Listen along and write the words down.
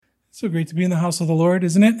So great to be in the house of the Lord,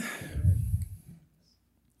 isn't it?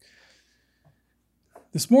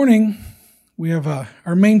 This morning, we have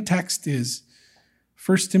our main text is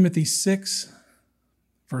 1 Timothy 6,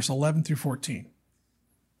 verse 11 through 14.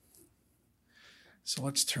 So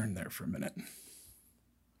let's turn there for a minute.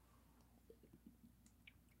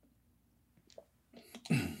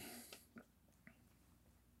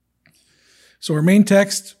 So our main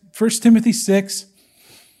text, 1 Timothy 6,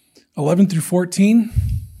 11 through 14.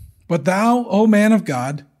 But thou, O man of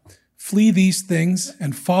God, flee these things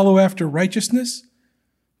and follow after righteousness,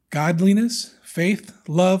 godliness, faith,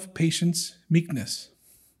 love, patience, meekness.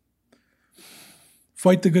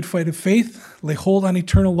 Fight the good fight of faith, lay hold on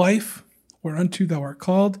eternal life, whereunto thou art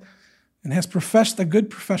called, and hast professed a good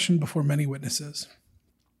profession before many witnesses.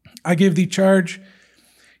 I give thee charge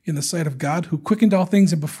in the sight of God, who quickened all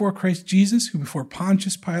things, and before Christ Jesus, who before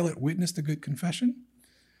Pontius Pilate witnessed a good confession,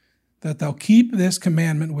 that thou keep this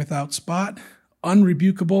commandment without spot,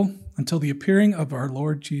 unrebukable, until the appearing of our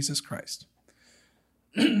Lord Jesus Christ.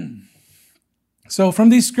 So from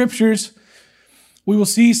these scriptures, we will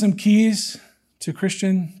see some keys to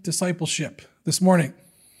Christian discipleship this morning.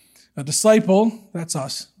 A disciple, that's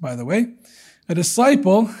us, by the way, a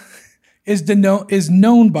disciple is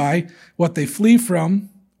known by what they flee from,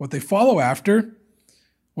 what they follow after,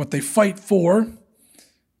 what they fight for, and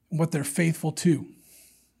what they're faithful to.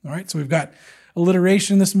 All right, so we've got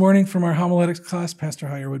alliteration this morning from our homiletics class. Pastor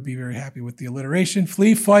Heyer would be very happy with the alliteration.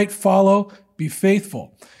 Flee, fight, follow, be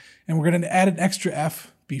faithful. And we're going to add an extra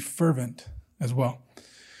F, be fervent as well.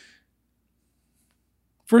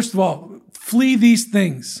 First of all, flee these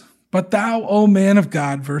things. But thou, O man of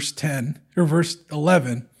God, verse 10, or verse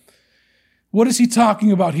 11. What is he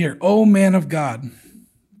talking about here? O man of God.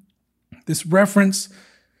 This reference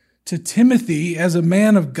to Timothy as a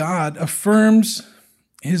man of God affirms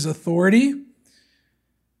his authority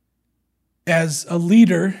as a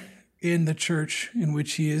leader in the church in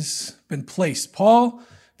which he has been placed.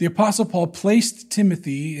 The Apostle Paul placed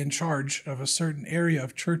Timothy in charge of a certain area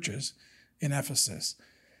of churches in Ephesus,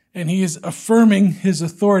 and he is affirming his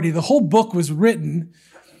authority. The whole book was written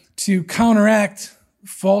to counteract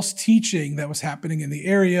false teaching that was happening in the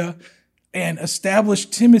area and establish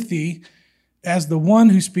Timothy as the one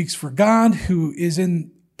who speaks for God, who is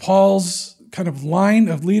in Paul's kind of line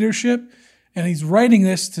of leadership. And he's writing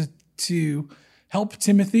this to help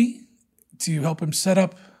Timothy, to help him set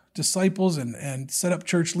up disciples and set up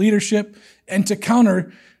church leadership, and to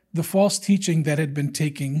counter the false teaching that had been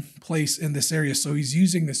taking place in this area. So he's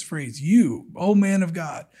using this phrase, you, O man of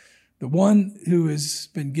God, the one who has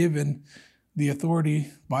been given the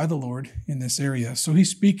authority by the Lord in this area. So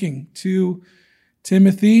he's speaking to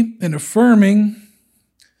Timothy and affirming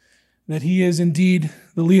that he is indeed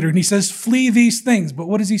the leader. And he says, flee these things. But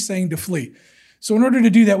what is he saying to flee? So in order to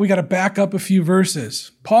do that, we got to back up a few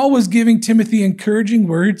verses. Paul was giving Timothy encouraging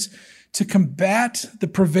words to combat the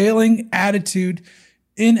prevailing attitude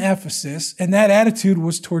in Ephesus, and that attitude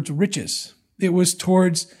was towards riches. It was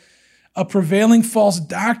towards a prevailing false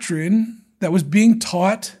doctrine that was being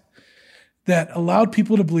taught that allowed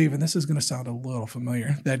people to believe, and this is going to sound a little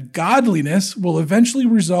familiar, that godliness will eventually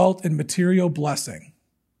result in material blessing.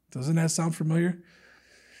 Doesn't that sound familiar?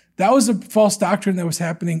 That was a false doctrine that was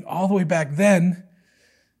happening all the way back then.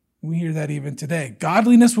 We hear that even today.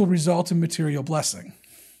 Godliness will result in material blessing.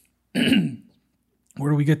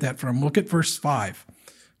 Where do we get that from? Look at verse 5.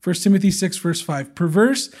 1 Timothy 6, verse 5.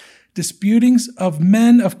 Perverse disputings of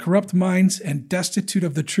men of corrupt minds and destitute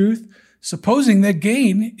of the truth, supposing that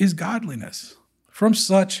gain is godliness. From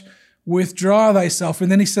such withdraw thyself.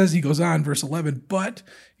 And then he goes on, verse 11, but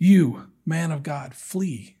you, man of God,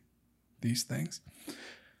 flee these things.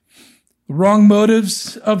 The wrong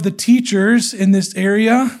motives of the teachers in this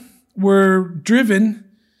area were driven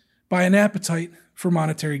by an appetite for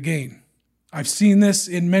monetary gain. I've seen this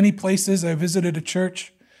in many places. I visited a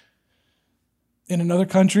church in another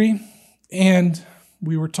country, and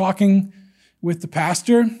we were talking with the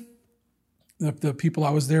pastor, the people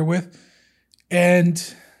I was there with,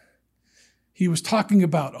 and he was talking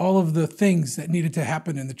about all of the things that needed to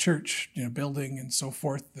happen in the church, building and so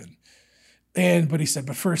forth. But he said,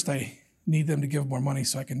 but first I need them to give more money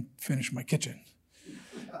so I can finish my kitchen.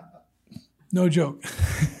 No joke.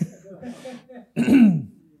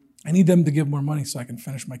 I need them to give more money so I can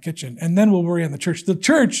finish my kitchen. And then we'll worry on the church. The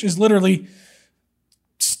church is literally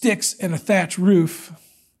sticks and a thatch roof.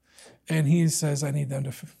 And he says, I need them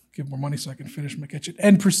to give more money so I can finish my kitchen.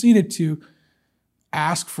 And proceeded to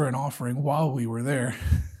ask for an offering while we were there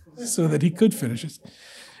so that he could finish it.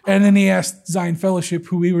 And then he asked Zion Fellowship,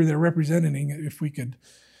 who we were there representing, if we could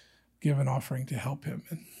give an offering to help him.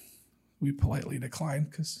 And We politely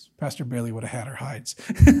declined because Pastor Bailey would have had our hides.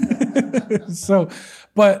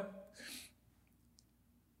 But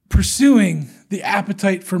pursuing the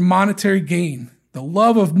appetite for monetary gain, the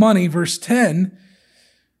love of money, verse 10,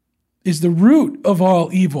 is the root of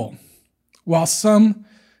all evil. While some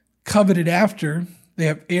coveted after, they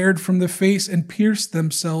have erred from the face and pierced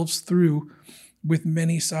themselves through with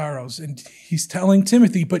many sorrows. And he's telling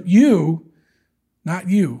Timothy, but you, not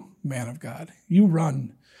you, man of God, you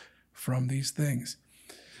run from these things.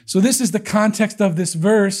 So this is the context of this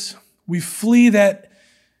verse. We flee that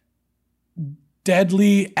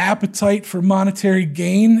deadly appetite for monetary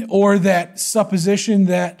gain, or that supposition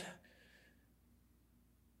that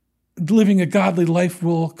living a godly life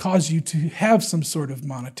will cause you to have some sort of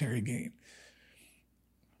monetary gain.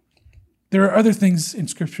 There are other things in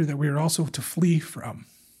Scripture that we are also to flee from.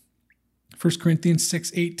 1 Corinthians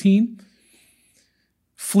 6:18,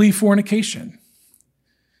 flee fornication.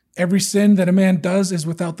 Every sin that a man does is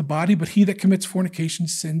without the body, but he that commits fornication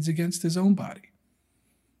sins against his own body.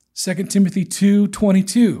 2 Timothy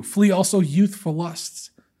 2:22, flee also youthful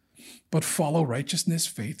lusts, but follow righteousness,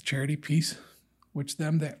 faith, charity, peace, which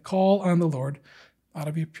them that call on the Lord out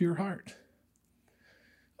of your pure heart.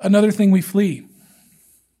 Another thing we flee,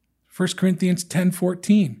 1 Corinthians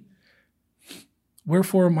 10:14,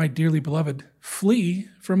 wherefore, my dearly beloved, flee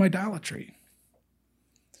from idolatry.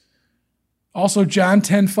 Also, John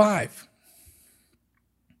 10:5.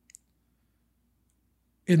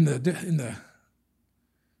 In the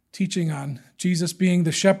teaching on Jesus being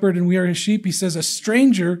the shepherd and we are his sheep, he says, a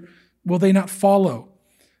stranger will they not follow,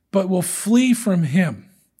 but will flee from him,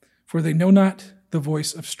 for they know not the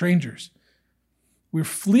voice of strangers. We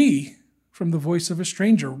flee from the voice of a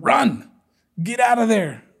stranger. Run! Get out of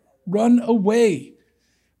there. Run away.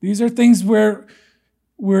 These are things where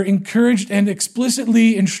we're encouraged and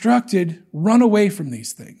explicitly instructed, run away from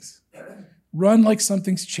these things. Run like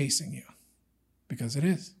something's chasing you, because it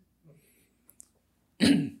is.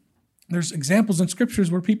 There's examples in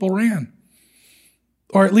scriptures where people ran,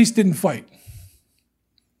 or at least didn't fight.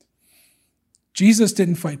 Jesus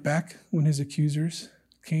didn't fight back when his accusers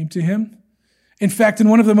came to him. In fact, in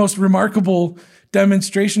one of the most remarkable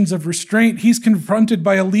demonstrations of restraint, he's confronted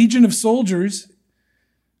by a legion of soldiers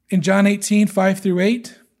in John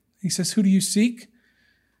 18:5-8. He says, who do you seek?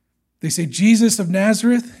 They say, Jesus of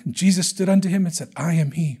Nazareth. And Jesus stood unto him and said, I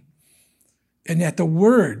am he. And at the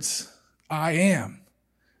words, I am,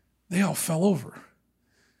 they all fell over,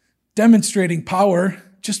 demonstrating power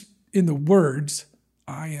just in the words,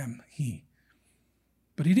 I am he.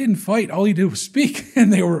 But he didn't fight. All he did was speak,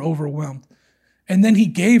 and they were overwhelmed. And then he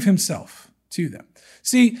gave himself to them.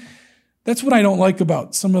 See, that's what I don't like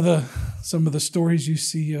about some of the stories you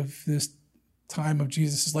see of this time of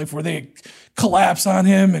Jesus' life, where they collapse on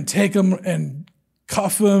him and take him and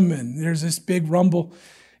cuff him, and there's this big rumble.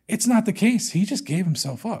 It's not the case. He just gave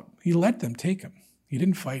himself up. He let them take him. He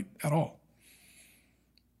didn't fight at all.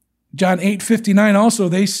 John 8:59 also,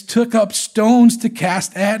 they took up stones to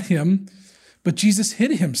cast at him, but Jesus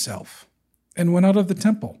hid himself and went out of the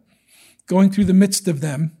temple, going through the midst of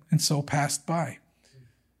them, and so passed by.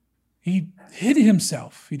 He hid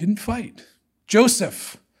himself. He didn't fight.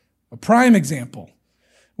 Joseph, a prime example,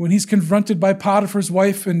 when he's confronted by Potiphar's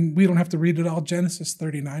wife, and we don't have to read it all, Genesis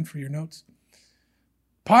 39 for your notes.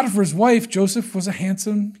 Potiphar's wife, Joseph, was a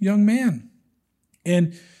handsome young man,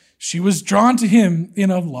 and she was drawn to him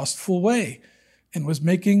in a lustful way and was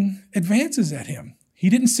making advances at him. He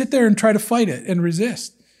didn't sit there and try to fight it and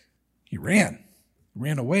resist. He ran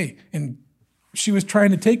away, and she was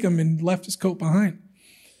trying to take him and left his coat behind.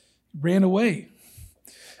 Ran away.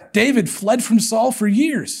 David fled from Saul for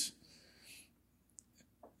years.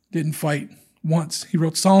 Didn't fight once. He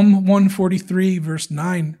wrote Psalm 143, verse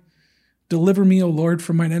 9, deliver me, O Lord,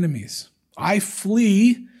 from mine enemies. I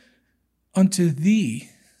flee unto thee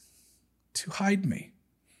to hide me.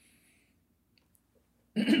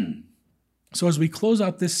 So as we close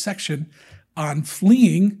out this section on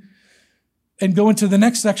fleeing and go into the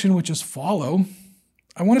next section, which is follow,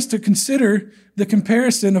 I want us to consider the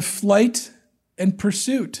comparison of flight and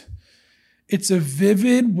pursuit. It's a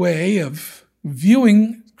vivid way of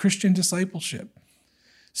viewing Christian discipleship.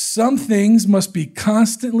 Some things must be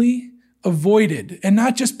constantly avoided, and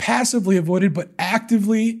not just passively avoided, but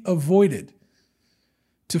actively avoided.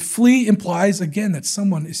 To flee implies, again, that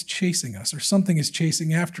someone is chasing us or something is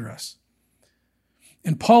chasing after us.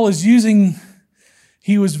 And Paul is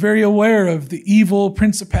he was very aware of the evil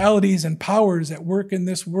principalities and powers at work in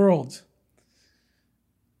this world.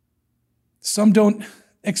 Some don't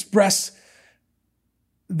express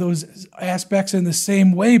those aspects in the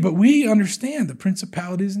same way, but we understand the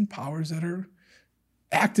principalities and powers that are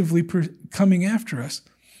actively coming after us.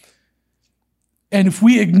 And if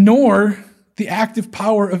we ignore the active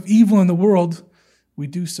power of evil in the world, we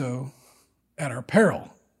do so at our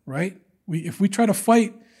peril, right? If we try to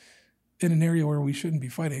fight in an area where we shouldn't be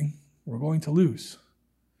fighting, we're going to lose.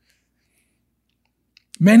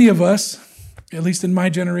 Many of us, at least in my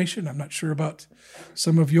generation, I'm not sure about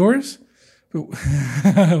some of yours, but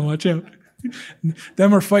watch out.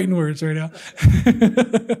 Them are fighting words right now.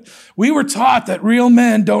 We were taught that real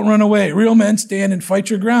men don't run away. Real men stand and fight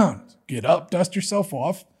your ground. Get up, dust yourself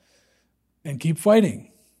off, and keep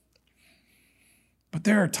fighting. But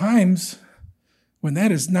there are times when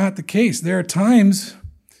that is not the case. There are times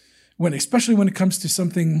when, especially when it comes to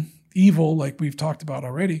something evil like we've talked about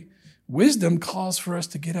already, wisdom calls for us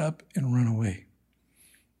to get up and run away.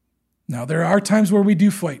 Now, there are times where we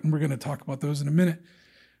do fight, and we're going to talk about those in a minute.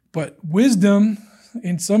 But wisdom,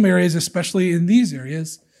 in some areas, especially in these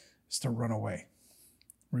areas, is to run away.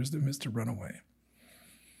 Wisdom is to run away.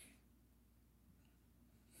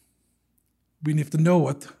 We have to know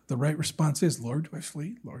what the right response is. Lord, do I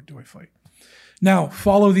flee? Lord, do I fight? Now,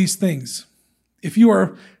 follow these things. If you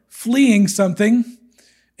are fleeing something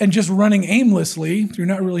and just running aimlessly, you're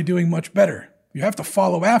not really doing much better. You have to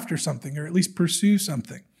follow after something, or at least pursue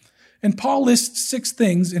something. And Paul lists 6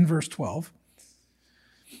 things in verse 12.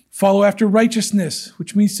 Follow after righteousness,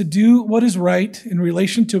 which means to do what is right in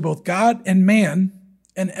relation to both God and man,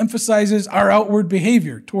 and emphasizes our outward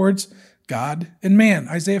behavior towards God and man.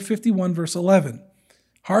 Isaiah 51, verse 11.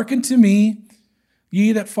 Hearken to me,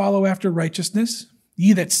 ye that follow after righteousness,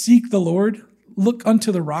 ye that seek the Lord, look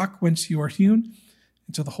unto the rock whence you are hewn,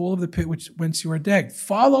 and to the hole of the pit whence you are dug.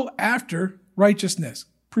 Follow after righteousness.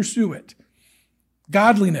 Pursue it.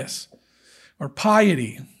 Godliness, or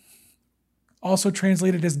piety, also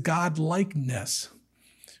translated as godlikeness,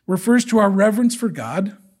 refers to our reverence for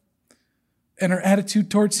God and our attitude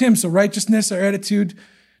towards him. So righteousness, our attitude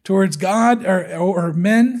towards God or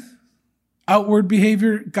men, outward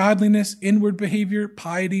behavior, godliness, inward behavior,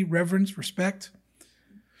 piety, reverence, respect.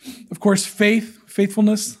 Of course,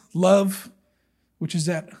 faithfulness, love, which is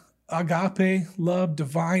that agape love,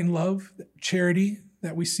 divine love, charity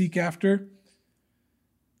that we seek after.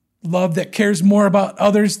 Love that cares more about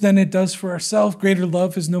others than it does for ourselves. Greater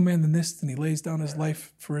love is no man than this, than he lays down his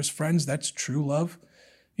life for his friends. That's true love.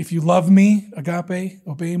 If you love me, agape,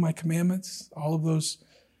 obey my commandments, all of those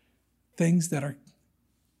things that are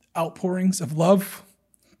outpourings of love.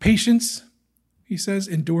 Patience, he says,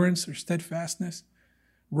 endurance or steadfastness,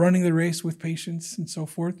 running the race with patience and so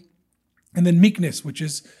forth. And then meekness, which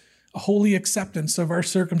is a holy acceptance of our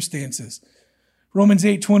circumstances. Romans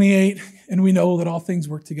 8:28, and we know that all things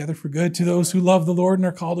work together for good to those who love the Lord and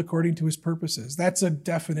are called according to his purposes. That's a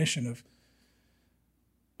definition of,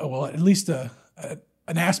 well, at least an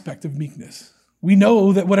aspect of meekness. We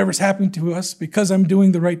know that whatever's happening to us, because I'm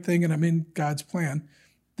doing the right thing and I'm in God's plan,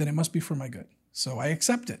 then it must be for my good. So I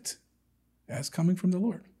accept it as coming from the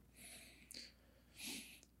Lord.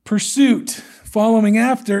 Pursuit, following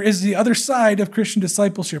after, is the other side of Christian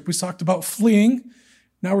discipleship. We talked about fleeing.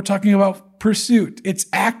 Now we're talking about pursuit. It's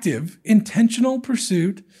active, intentional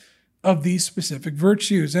pursuit of these specific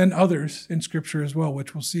virtues and others in Scripture as well,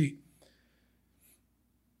 which we'll see.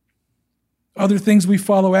 Other things we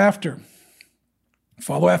follow after.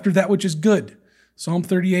 Follow after that which is good. Psalm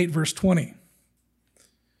 38, verse 20.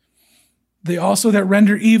 They also that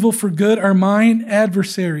render evil for good are mine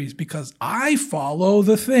adversaries, because I follow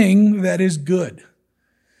the thing that is good.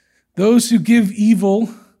 Those who give evil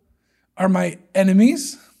are my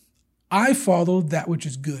enemies. I follow that which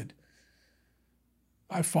is good.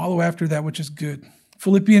 I follow after that which is good.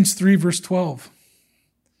 Philippians 3, verse 12.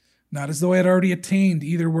 Not as though I had already attained,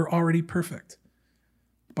 either were already perfect,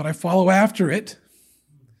 but I follow after it,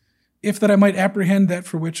 if that I might apprehend that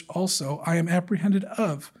for which also I am apprehended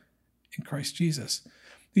of in Christ Jesus.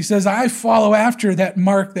 He says, I follow after that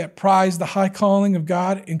mark, that prize, the high calling of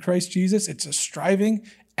God in Christ Jesus. It's a striving,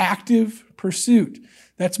 active pursuit.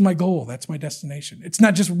 That's my goal. That's my destination. It's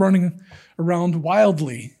not just running around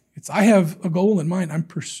wildly. I have a goal in mind. I'm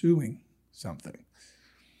pursuing something.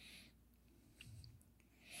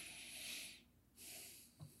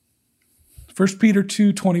 First Peter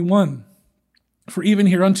 2:21. For even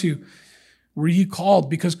hereunto were ye called,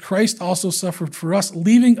 because Christ also suffered for us,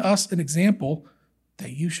 leaving us an example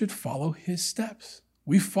that you should follow his steps.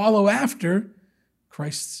 We follow after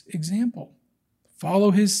Christ's example.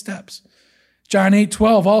 Follow his steps. John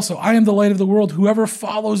 8:12 also, I am the light of the world. Whoever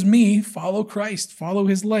follows me, follow Christ, follow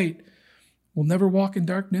his light, will never walk in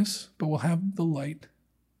darkness, but will have the light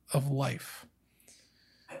of life.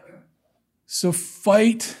 So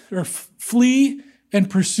fight or flee and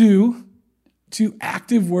pursue two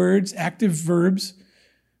active words, active verbs,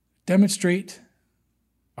 demonstrate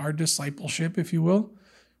our discipleship, if you will.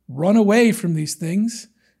 Run away from these things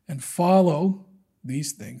and follow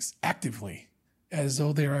these things actively as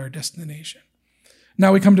though they are our destination.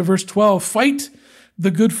 Now we come to verse 12. Fight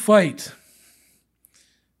the good fight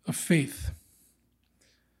of faith.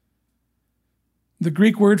 The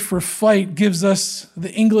Greek word for fight gives us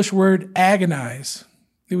the English word agonize.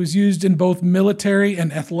 It was used in both military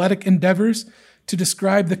and athletic endeavors to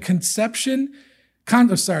describe the concentration,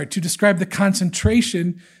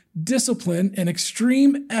 discipline, and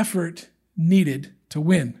extreme effort needed to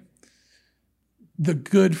win. The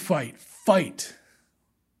good fight. Fight.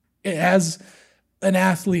 As an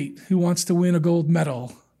athlete who wants to win a gold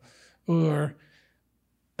medal, or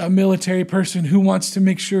a military person who wants to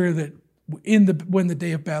make sure that when the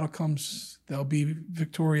day of battle comes, they'll be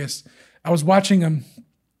victorious. I was watching a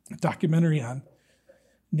documentary on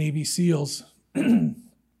Navy SEALs, and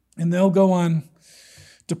they'll go on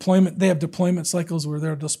deployment. They have deployment cycles where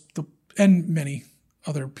they're just, and many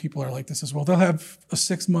other people are like this as well. They'll have a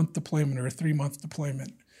 6-month deployment or a 3-month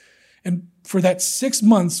deployment. And for that 6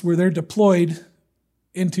 months where they're deployed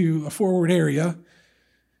into a forward area,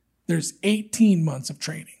 there's 18 months of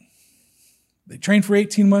training. They train for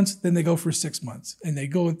 18 months, then they go for 6 months. And they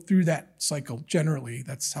go through that cycle. Generally,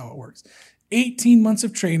 that's how it works. 18 months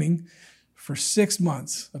of training for 6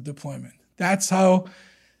 months of deployment. That's how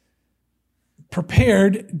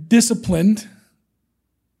prepared, disciplined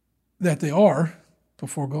that they are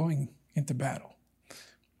before going into battle.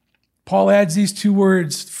 Paul adds these two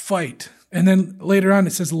words, fight. And then later on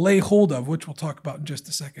it says lay hold of, which we'll talk about in just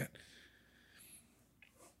a second.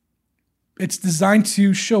 It's designed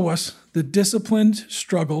to show us the disciplined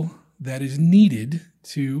struggle that is needed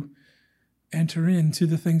to enter into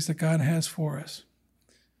the things that God has for us.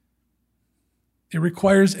 It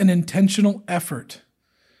requires an intentional effort.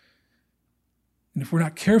 And if we're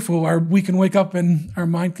not careful, we can wake up and our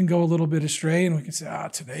mind can go a little bit astray, and we can say,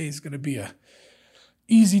 today is going to be a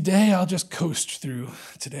easy day. I'll just coast through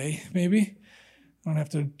today, maybe. I don't have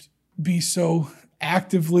to be so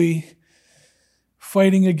actively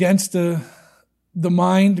fighting against the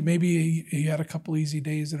mind. Maybe you had a couple easy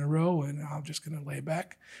days in a row, and I'm just going to lay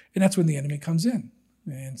back. And that's when the enemy comes in,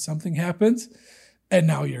 and something happens, and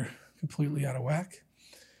now you're completely out of whack.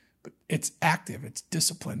 But it's active, it's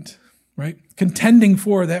disciplined, right? Contending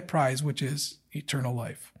for that prize, which is eternal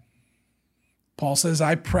life. Paul says,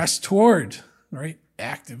 I press toward, right?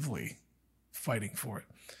 Actively fighting for it.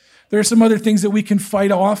 There are some other things that we can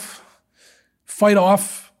fight off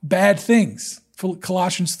bad things.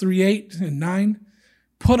 Colossians 3:8 and 9.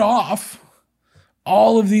 Put off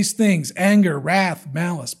all of these things: anger, wrath,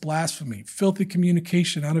 malice, blasphemy, filthy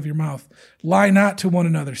communication out of your mouth. Lie not to one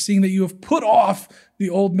another, seeing that you have put off the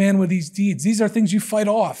old man with these deeds. These are things you fight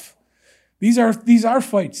off. These are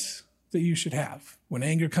fights that you should have. When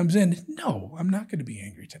anger comes in, no, I'm not going to be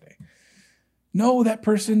angry today. No, that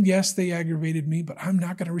person, yes, they aggravated me, but I'm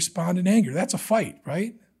not going to respond in anger. That's a fight,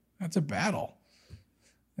 right? That's a battle.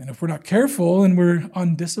 And if we're not careful and we're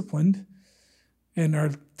undisciplined and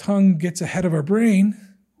our tongue gets ahead of our brain,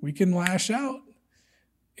 we can lash out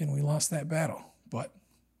and we lost that battle. But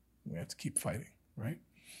we have to keep fighting, right?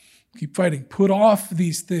 Keep fighting. Put off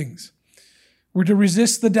these things. We're to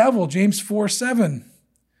resist the devil, James 4:7.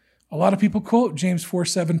 A lot of people quote James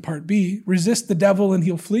 4:7 part B, resist the devil and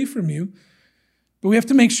he'll flee from you. But we have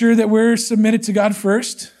to make sure that we're submitted to God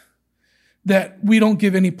first, that we don't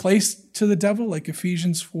give any place to the devil, like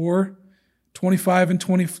Ephesians 4:25 and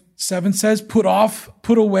 27 says,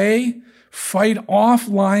 put away, fight off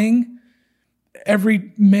lying.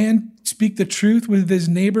 Every man speak the truth with his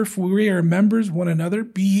neighbor, for we are members one another.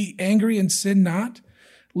 Be ye angry and sin not.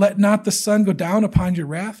 Let not the sun go down upon your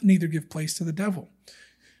wrath, neither give place to the devil.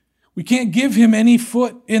 We can't give him any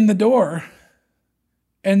foot in the door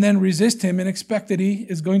and then resist him and expect that he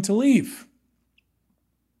is going to leave.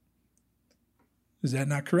 Is that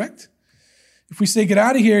not correct? If we say, get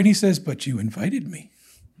out of here, and he says, but you invited me.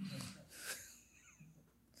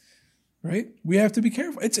 Right? We have to be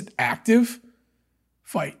careful. It's an active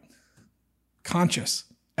fight, conscious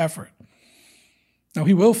effort. Now,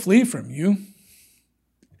 he will flee from you.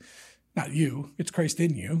 Not you. It's Christ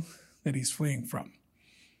in you that he's fleeing from.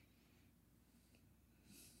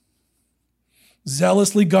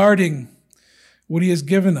 Zealously guarding what he has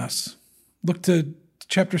given us. Look to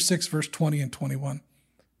chapter 6, verse 20 and 21.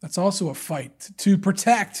 That's also a fight to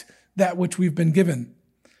protect that which we've been given.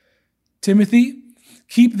 Timothy,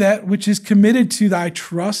 keep that which is committed to thy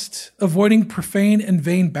trust, avoiding profane and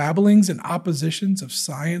vain babblings and oppositions of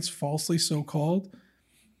science falsely so called,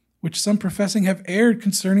 which some professing have erred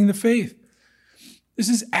concerning the faith. This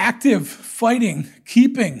is active fighting,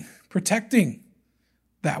 keeping, protecting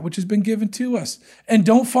that which has been given to us. And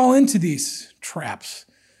don't fall into these traps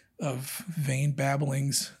of vain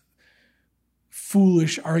babblings,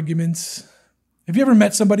 foolish arguments. Have you ever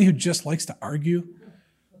met somebody who just likes to argue?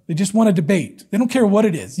 They just want to debate. They don't care what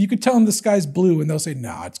it is. You could tell them the sky's blue and they'll say,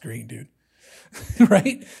 "Nah, it's green, dude."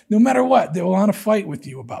 Right? No matter what, they will want to fight with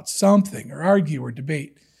you about something or argue or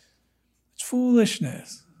debate. It's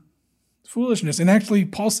foolishness. It's foolishness. And actually,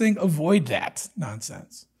 Paul's saying avoid that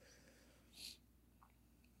nonsense.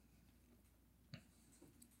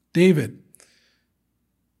 David,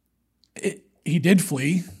 he did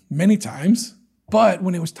flee many times, but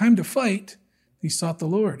when it was time to fight, he sought the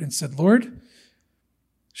Lord and said, "Lord,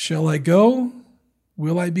 shall I go?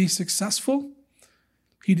 Will I be successful?"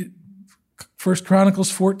 He did. 1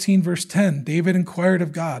 Chronicles 14, verse 10, David inquired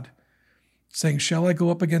of God, saying, "Shall I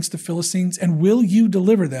go up against the Philistines, and will you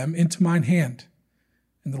deliver them into mine hand?"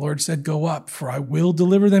 And the Lord said, "Go up, for I will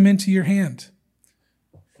deliver them into your hand."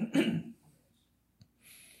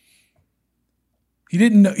 He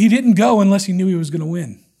didn't go unless he knew he was going to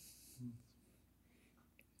win.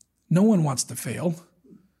 No one wants to fail.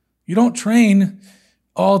 You don't train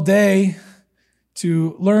all day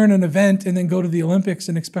to learn an event and then go to the Olympics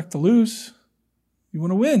and expect to lose. You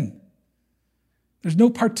want to win. There's no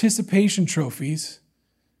participation trophies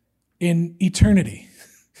in eternity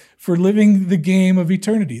for living the game of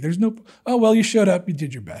eternity. There's no, "Oh, well, you showed up, you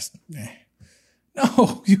did your best."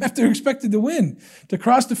 No, you have to expect to win, to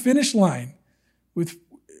cross the finish line with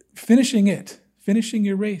finishing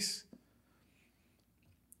your race.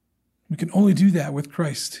 We can only do that with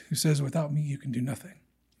Christ, who says, "Without me, you can do nothing."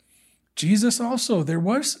 Jesus also, there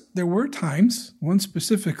were times, one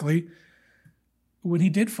specifically, when he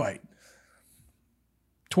did fight.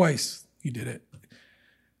 Twice he did it.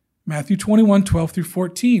 Matthew 21, 12 through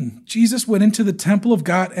 14. Jesus went into the temple of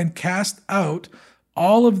God and cast out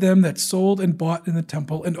all of them that sold and bought in the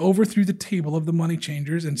temple, and overthrew the table of the money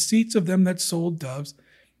changers and seats of them that sold doves.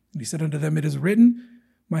 And he said unto them, "It is written,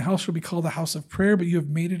 my house shall be called a house of prayer, but you have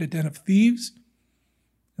made it a den of thieves."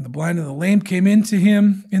 And the blind and the lame came into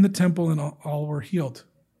him in the temple, and all were healed.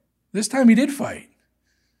 This time he did fight.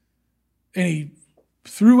 And he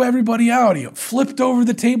threw everybody out. He flipped over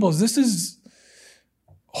the tables. This is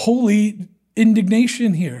holy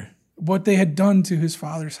indignation here, what they had done to his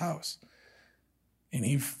father's house. And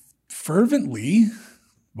he fervently,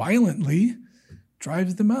 violently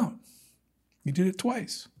drives them out. He did it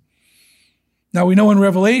twice. Now we know in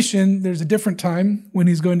Revelation, there's a different time when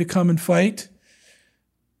he's going to come and fight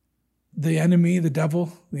the enemy, the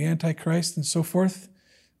devil, the Antichrist, and so forth.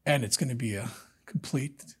 And it's going to be a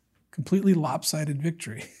completely lopsided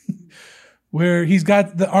victory where he's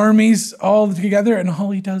got the armies all together and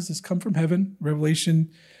all he does is come from heaven. Revelation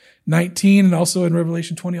 19 and also in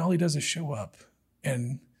Revelation 20, all he does is show up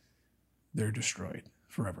and they're destroyed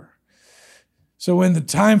forever. So when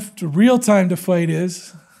the real time to fight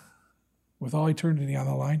is, with all eternity on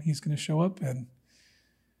the line, he's going to show up, and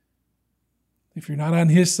if you're not on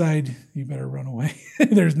his side, you better run away.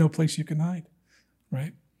 There's no place you can hide,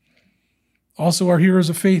 right? Also, our heroes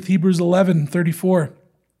of faith, Hebrews 11:34.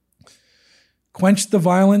 Quenched the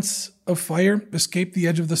violence of fire, escaped the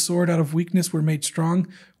edge of the sword, out of weakness were made strong,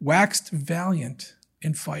 waxed valiant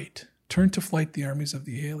in fight, turned to flight the armies of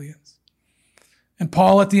the aliens. And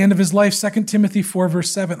Paul, at the end of his life, 2 Timothy 4,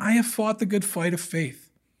 verse 7, I have fought the good fight of faith.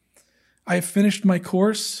 I have finished my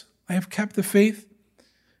course. I have kept the faith.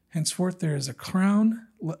 Henceforth there is a crown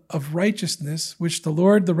of righteousness, which the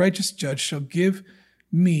Lord, the righteous judge, shall give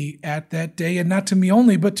me at that day, and not to me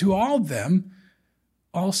only, but to all them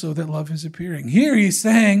also that love his appearing. Here he's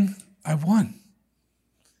saying, I've won.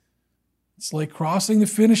 It's like crossing the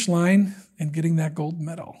finish line and getting that gold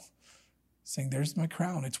medal. Saying, there's my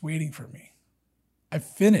crown. It's waiting for me. I've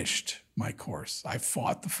finished my course. I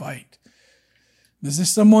fought the fight. This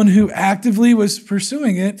is someone who actively was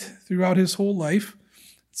pursuing it throughout his whole life.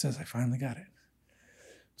 It says, I finally got it.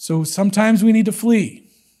 So sometimes we need to flee.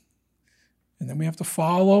 And then we have to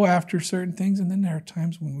follow after certain things. And then there are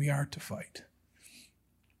times when we are to fight.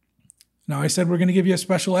 Now I said we're going to give you a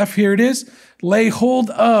special F. Here it is. Lay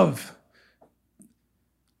hold of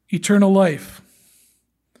eternal life.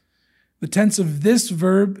 The tense of this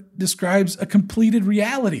verb describes a completed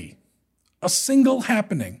reality, a single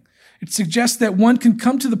happening. It suggests that one can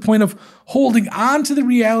come to the point of holding on to the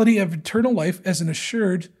reality of eternal life as an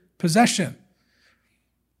assured possession.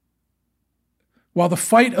 While the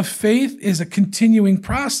fight of faith is a continuing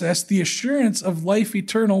process, the assurance of life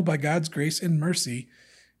eternal by God's grace and mercy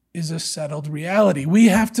is a settled reality. We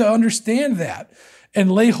have to understand that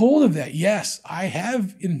and lay hold of that. Yes, I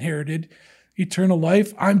have inherited eternal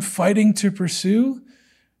life. I'm fighting to pursue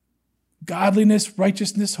godliness,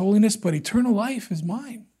 righteousness, holiness, but eternal life is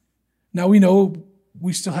mine. Now we know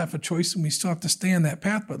we still have a choice and we still have to stay on that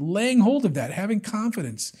path, but laying hold of that, having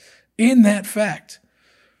confidence in that fact,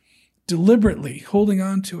 deliberately holding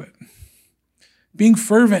on to it, being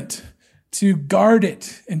fervent to guard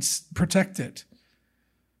it and protect it.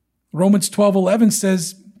 Romans 12:11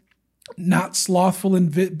 says, not slothful in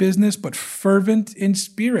business, but fervent in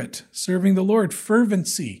spirit, serving the Lord.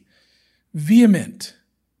 Fervency, vehement,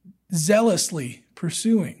 zealously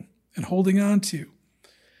pursuing and holding on to.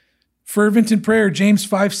 Fervent in prayer, James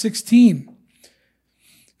 5:16.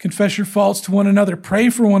 Confess your faults to one another. Pray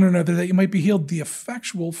for one another that you might be healed. The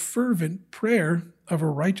effectual, fervent prayer of a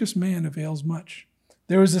righteous man avails much.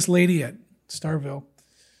 There was this lady at Starville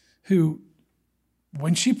who,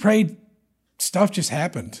 when she prayed, stuff just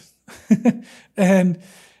happened. And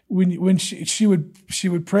when she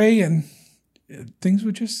would pray and things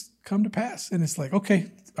would just come to pass. And it's like,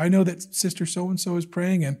 okay, I know that sister so-and-so is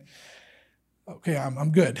praying, and okay,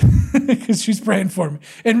 I'm good because she's praying for me.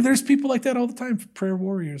 And there's people like that all the time, prayer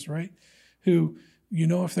warriors, right? Who,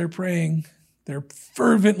 if they're praying, they're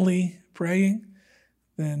fervently praying,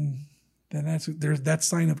 then that's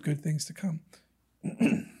sign of good things to come.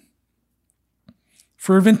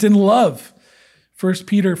 Fervent in love. 1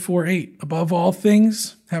 Peter 4:8. Above all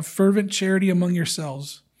things, have fervent charity among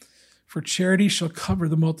yourselves, for charity shall cover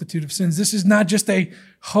the multitude of sins. This is not just a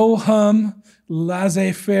ho-hum,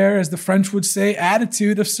 laissez-faire, as the French would say,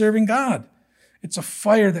 attitude of serving God. It's a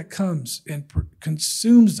fire that comes and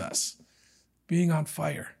consumes us, being on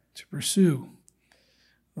fire to pursue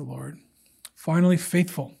the Lord. Finally,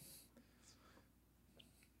 faithful.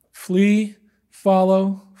 Flee,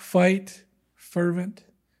 follow, fight, fervent,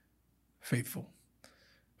 faithful.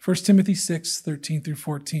 1 Timothy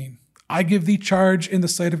 6:13-14. I give thee charge in the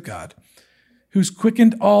sight of God, who's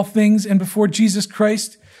quickened all things, and before Jesus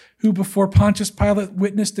Christ, who before Pontius Pilate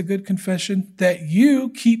witnessed a good confession, that you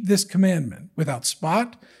keep this commandment without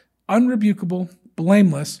spot, unrebukable,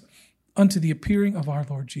 blameless, unto the appearing of our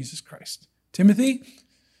Lord Jesus Christ. Timothy,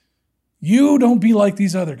 you don't be like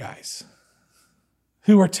these other guys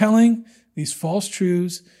who are telling these false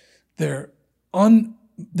truths. They're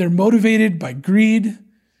motivated by greed.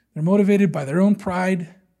 They're motivated by their own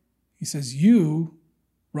pride. He says, you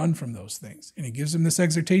run from those things. And he gives them this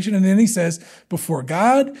exhortation. And then he says, before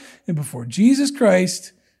God and before Jesus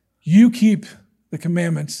Christ, you keep the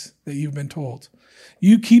commandments that you've been told.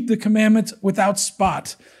 You keep the commandments without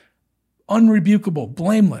spot, unrebukable,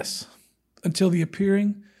 blameless, until the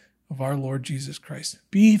appearing of our Lord Jesus Christ.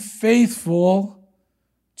 Be faithful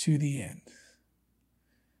to the end.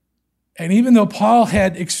 And even though Paul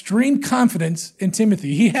had extreme confidence in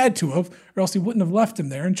Timothy, he had to have, or else he wouldn't have left him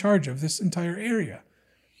there in charge of this entire area.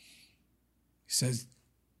 He says,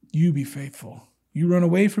 you be faithful. You run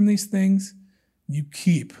away from these things. You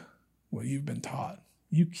keep what you've been taught.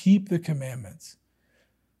 You keep the commandments.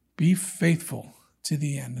 Be faithful to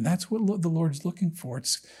the end. And that's what the Lord's looking for.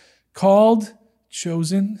 It's called,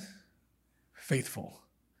 chosen, faithful.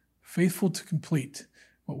 Faithful to complete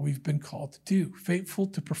what we've been called to do. Faithful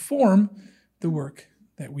to perform the work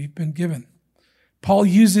that we've been given. Paul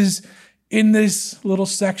uses in this little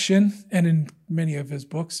section and in many of his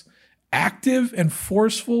books, active and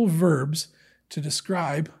forceful verbs to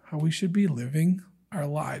describe how we should be living our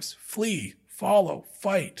lives. Flee, follow,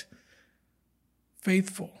 fight,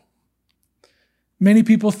 faithful. Many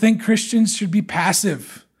people think Christians should be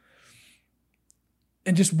passive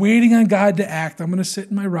and just waiting on God to act. I'm going to sit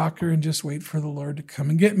in my rocker and just wait for the Lord to come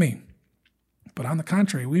and get me. But on the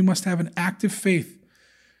contrary, we must have an active faith,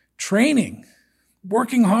 training,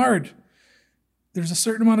 working hard. There's a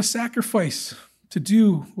certain amount of sacrifice to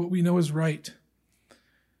do what we know is right.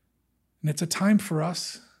 And it's a time for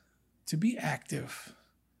us to be active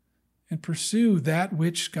and pursue that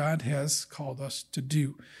which God has called us to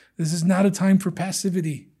do. This is not a time for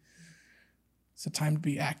passivity. It's a time to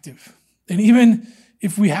be active. And even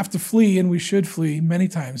if we have to flee, and we should flee many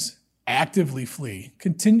times, actively flee,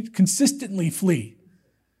 consistently flee.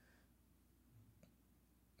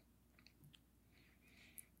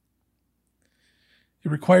 It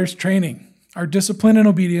requires training. Our discipline and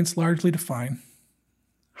obedience largely define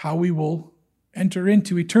how we will enter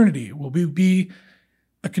into eternity. Will we be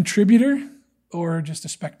a contributor or just a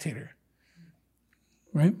spectator?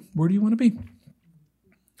 Right? Where do you want to be?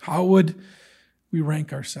 How would we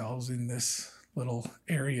rank ourselves in this little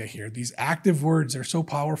area here? These active words are so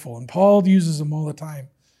powerful, and Paul uses them all the time.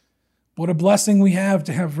 What a blessing we have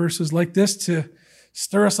to have verses like this to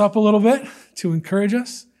stir us up a little bit, to encourage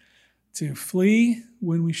us, to flee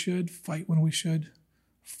when we should, fight when we should,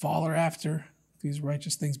 follow after these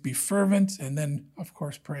righteous things. Be fervent, and then, of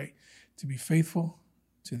course, pray to be faithful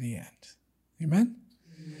to the end. Amen?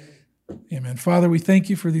 Amen. Father, we thank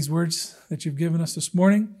you for these words that you've given us this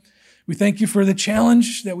morning. We thank you for the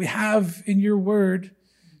challenge that we have in your word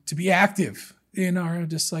to be active in our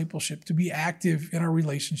discipleship, to be active in our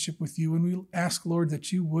relationship with you. And we ask, Lord,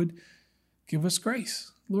 that you would give us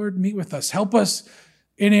grace. Lord, meet with us. Help us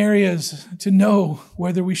in areas to know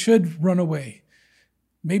whether we should run away.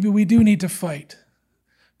 Maybe we do need to fight.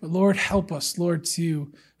 But Lord, help us, Lord,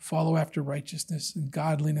 to follow after righteousness and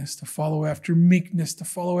godliness, to follow after meekness, to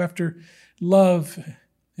follow after love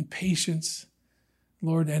and patience,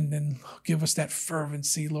 Lord, and then give us that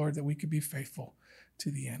fervency, Lord, that we could be faithful to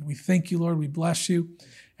the end. We thank you, Lord. We bless you.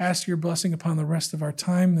 Ask your blessing upon the rest of our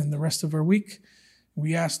time and the rest of our week.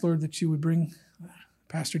 We ask, Lord, that you would bring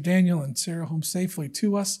Pastor Daniel and Sarah home safely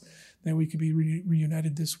to us, that we could be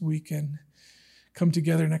reunited this week and come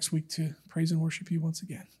together next week to praise and worship you once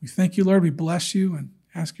again. We thank you, Lord. We bless you and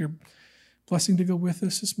ask your blessing to go with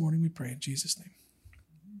us this morning. We pray in Jesus' name.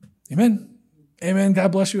 Amen. Amen.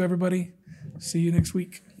 God bless you, everybody. See you next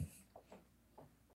week.